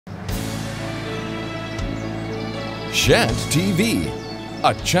Shant TV,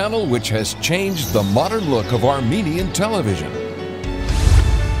 a channel which has changed the modern look of Armenian television.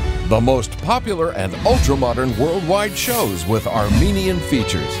 The most popular and ultra-modern worldwide shows with Armenian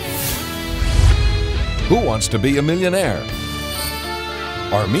features. Who Wants to Be a Millionaire?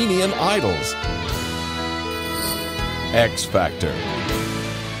 Armenian Idols. X Factor.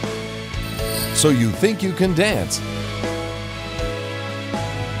 So You Think You Can Dance?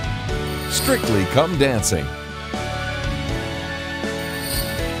 Strictly Come Dancing.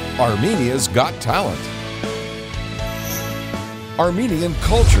 Armenia's Got Talent. Armenian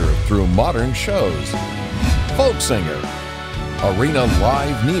culture through modern shows. Folk Singer. Arena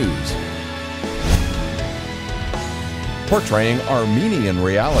Live News. Portraying Armenian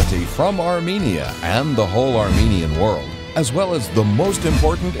reality from Armenia and the whole Armenian world, as well as the most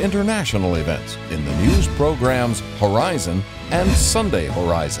important international events in the news programs Horizon and Sunday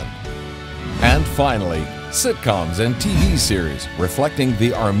Horizon. And finally, sitcoms and TV series reflecting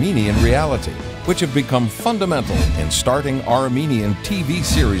the Armenian reality, which have become fundamental in starting Armenian TV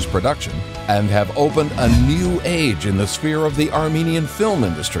series production and have opened a new age in the sphere of the Armenian film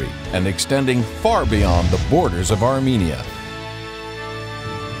industry and extending far beyond the borders of Armenia.